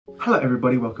Hello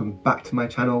everybody, welcome back to my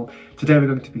channel. Today we're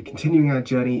going to be continuing our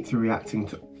journey through reacting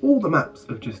to all the maps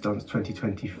of Just Dance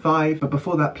 2025. But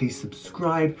before that, please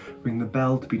subscribe, ring the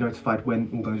bell to be notified when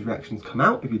all those reactions come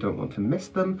out if you don't want to miss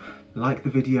them. Like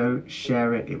the video,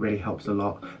 share it, it really helps a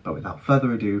lot. But without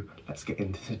further ado, let's get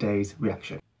into today's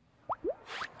reaction.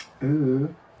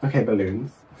 Ooh, okay,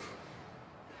 balloons.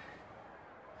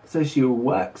 So she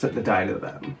works at the diner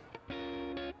then.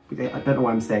 I don't know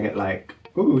why I'm saying it like,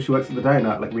 ooh, she works at the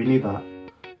diner, like we knew that.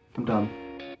 I'm done.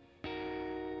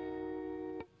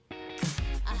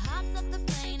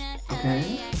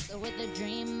 Okay.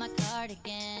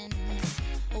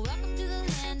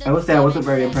 I will say I wasn't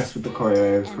very impressed with the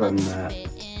choreo from the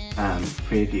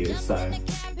preview, so...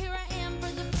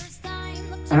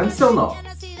 And I'm still not.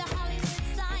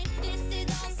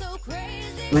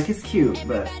 Like, it's cute,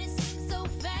 but...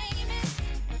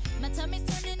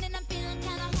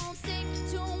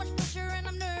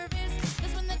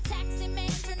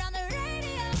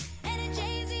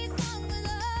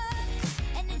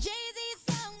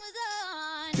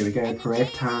 Here we go,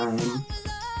 parade time. It's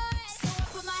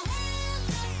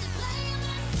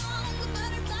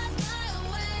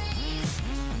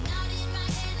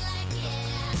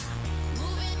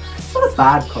not a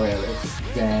bad choreo, it's just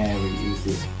very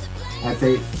easy. I'd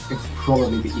say it's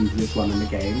probably the easiest one in the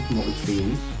game from what we've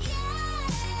seen.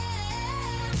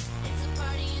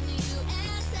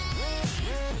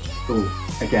 Ooh,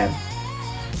 again.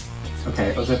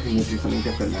 Okay, I was hoping we'd do something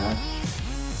different there.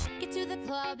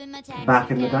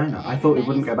 Back in the diner. I thought we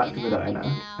wouldn't go back to the diner.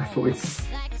 I thought we'd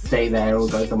stay there or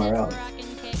go somewhere else.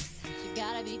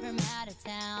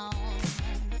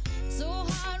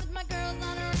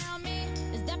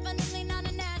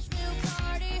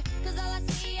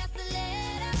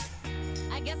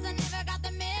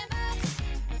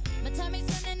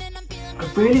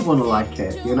 I really want to like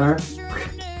it, you know?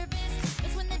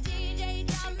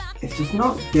 It's just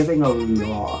not giving a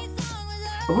lot.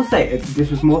 I will say, this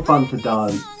was more fun to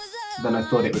dance than I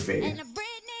thought it would be.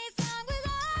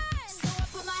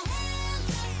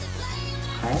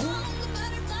 Okay.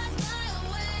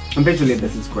 And visually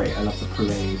this is great, I love the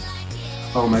parade.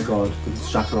 Oh my god, this is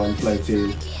chaperone flow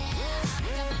too.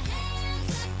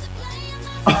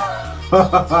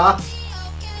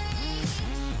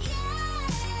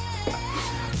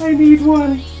 I need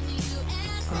one!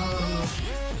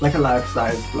 Like a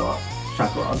life-size block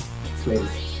chaperone, please.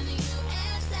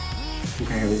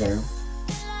 Okay, here we go.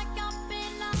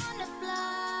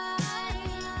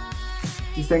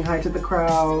 She's saying hi to the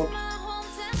crowd.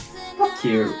 That's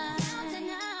cute.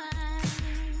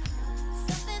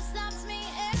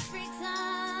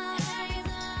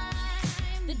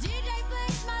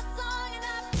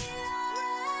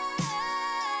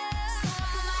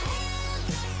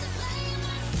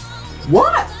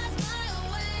 What?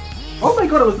 Oh my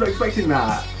god, I was not expecting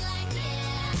that.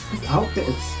 This outfit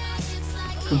is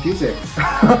confusing.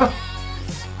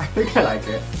 I think I like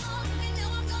it.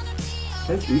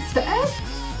 There's Easter egg?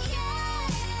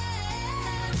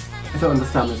 I don't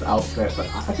understand this outfit, but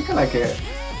I think I like it.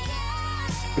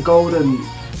 The gold and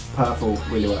purple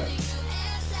really works.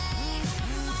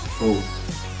 Oh,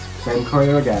 same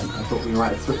choreo again. I thought we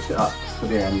might have switched it up for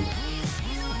the end.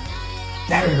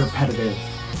 Very repetitive.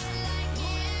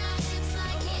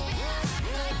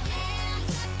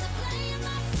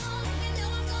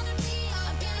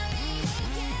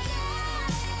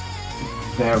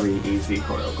 Very easy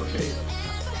choreography.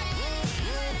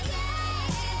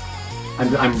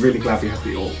 And I'm really glad we have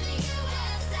the all.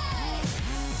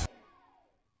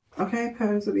 Okay,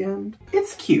 pose at the end.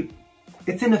 It's cute.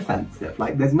 It's inoffensive.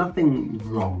 Like, there's nothing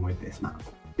wrong with this map.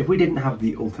 If we didn't have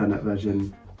the alternate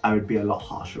version, I would be a lot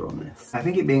harsher on this. I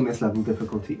think it being this level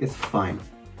difficulty is fine.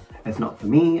 It's not for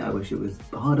me, I wish it was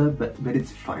harder, but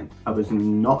it's fine. I was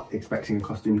not expecting a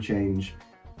costume change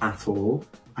at all.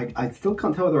 I still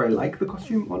can't tell whether I like the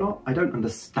costume or not. I don't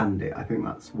understand it. I think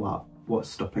that's what's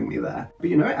stopping me there. But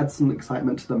you know, it adds some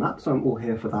excitement to the map, so I'm all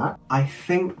here for that. I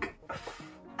think,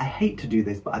 I hate to do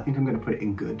this, but I think I'm going to put it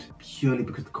in good, purely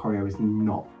because the choreo is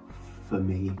not for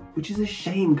me, which is a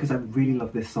shame because I really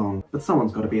love this song. But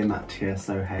someone's got to be in that tier,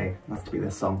 so hey, it has to be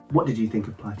this song. What did you think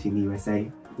of Party in the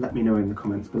USA? Let me know in the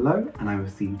comments below, and I will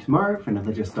see you tomorrow for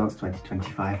another Just Dance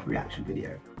 2025 reaction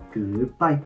video. Goodbye.